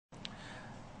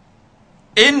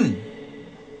in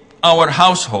our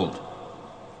household,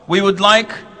 we would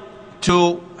like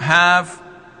to have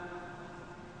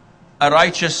a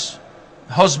righteous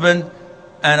husband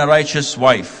and a righteous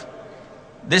wife.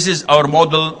 This is our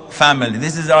model family.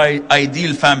 This is our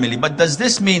ideal family. But does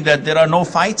this mean that there are no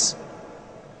fights?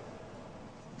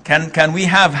 Can we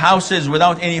have houses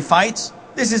without any fights?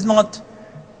 This is not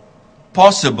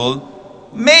possible.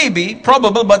 Maybe,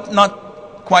 probable, but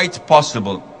not quite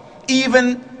possible.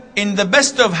 Even in the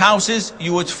best of houses,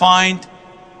 you would find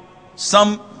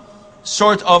some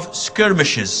sort of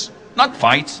skirmishes. Not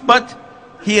fights, but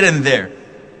here and there.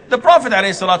 The Prophet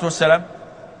ﷺ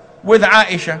with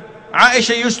Aisha.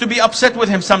 Aisha used to be upset with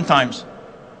him sometimes.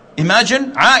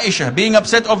 Imagine Aisha being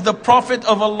upset of the Prophet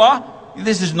of Allah.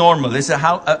 This is normal. This is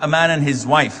how a man and his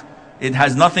wife. It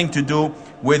has nothing to do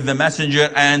with the messenger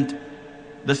and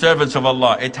the servants of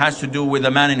Allah. It has to do with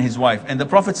a man and his wife. And the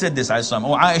Prophet said this, "Oh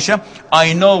Aisha,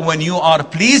 I know when you are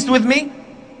pleased with me,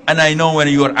 and I know when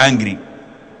you are angry."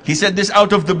 He said this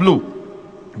out of the blue.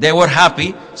 They were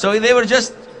happy, so they were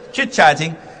just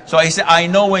chit-chatting. So I said, "I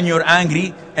know when you're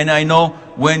angry, and I know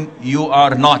when you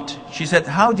are not." She said,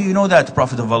 "How do you know that,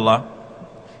 Prophet of Allah?"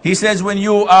 He says, "When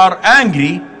you are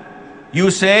angry,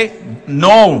 you say,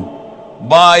 'No,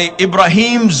 by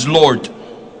Ibrahim's Lord.'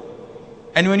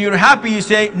 And when you're happy, you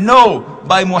say, 'No,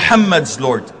 by Muhammad's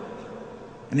Lord.'"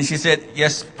 And she said,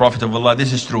 "Yes, Prophet of Allah,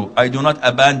 this is true. I do not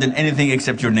abandon anything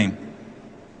except your name.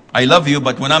 I love you,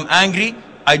 but when I'm angry,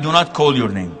 I do not call your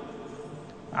name."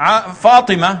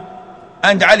 Fatima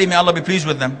and Ali, may Allah be pleased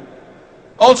with them.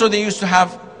 Also, they used to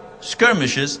have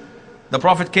skirmishes. The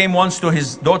Prophet came once to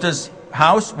his daughter's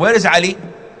house. "Where is Ali?"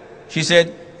 She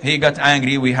said, "He got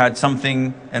angry. We had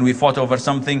something and we fought over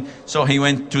something. So he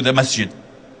went to the masjid."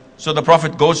 So the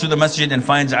Prophet goes to the masjid and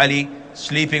finds Ali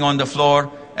sleeping on the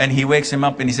floor. And he wakes him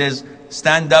up and he says,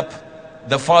 "Stand up,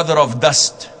 the father of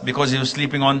dust," because he was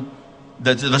sleeping on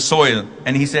the soil.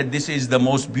 And he said, "This is the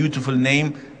most beautiful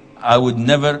name. I would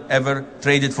never ever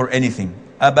trade it for anything.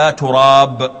 Aba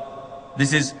Turab."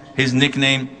 This is his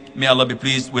nickname. May Allah be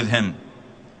pleased with him.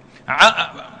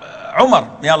 Umar,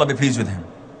 may Allah be pleased with him.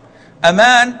 A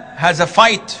man has a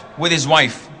fight with his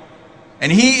wife,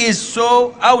 and he is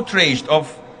so outraged of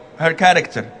her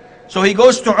character. So he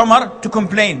goes to Umar to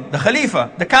complain, the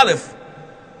Khalifa, the Caliph.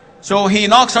 So he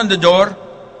knocks on the door,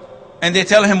 and they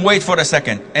tell him, "Wait for a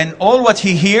second." And all what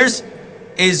he hears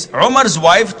is Umar's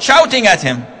wife shouting at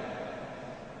him.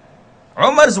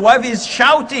 Umar's wife is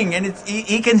shouting, and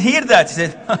he can hear that. He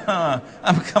said,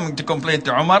 "I'm coming to complain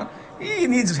to Umar. He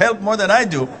needs help more than I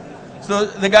do." So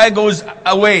the guy goes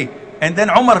away, and then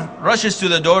Umar rushes to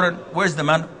the door, and "Where's the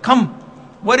man? Come.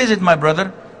 What is it, my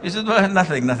brother?" He said, "Well,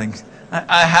 nothing.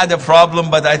 I had a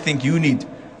problem, but I think you need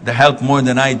the help more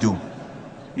than I do."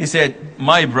 He said,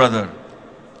 "My brother,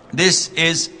 this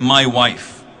is my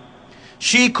wife.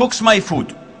 She cooks my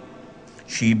food.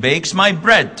 She bakes my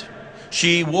bread.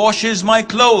 She washes my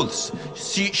clothes.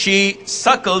 She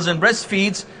suckles and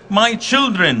breastfeeds my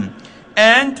children.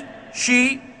 And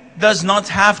she does not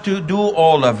have to do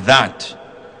all of that.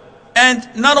 And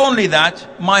not only that,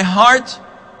 my heart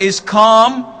is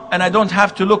calm and I don't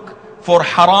have to look for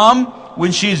haram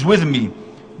when she is with me.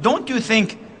 Don't you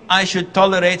think I should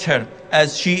tolerate her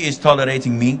as she is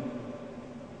tolerating me?"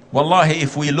 Wallahi,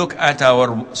 if we look at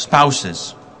our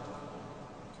spouses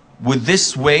with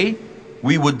this way,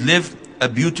 we would live a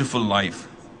beautiful life.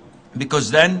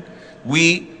 Because then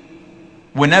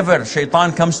whenever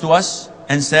shaitan comes to us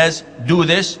and says, "Do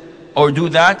this or do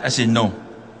that," I say, "No."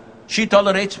 She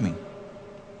tolerates me.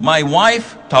 My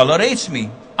wife tolerates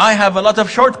me. I have a lot of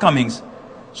shortcomings.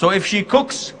 So if she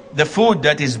cooks the food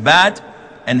that is bad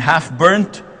and half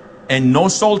burnt and no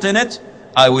salt in it,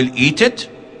 I will eat it.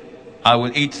 I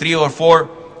will eat 3 or 4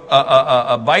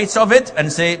 bites of it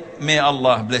and say, "May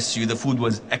Allah bless you, the food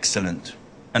was excellent."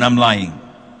 And I'm lying.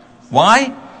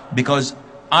 Why? Because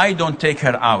I don't take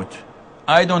her out.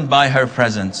 I don't buy her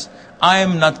presents. I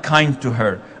am not kind to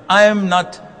her. I am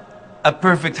not a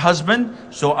perfect husband,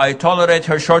 so I tolerate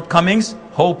her shortcomings,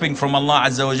 hoping from Allah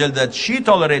Azza wa Jal that she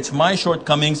tolerates my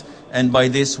shortcomings, and by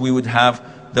this we would have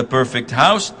the perfect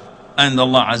house. And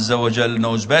Allah Azza wa Jal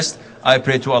knows best. I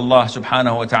pray to Allah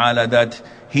subhanahu wa ta'ala that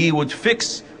He would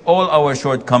fix all our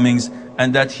shortcomings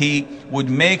and that He would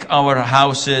make our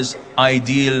houses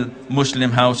ideal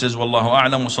Muslim houses. Wallahu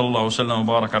a'lam wa sallallahu wa sallam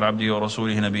wa baraka ala abdihi wa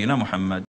rasulihi nabiyina Muhammad.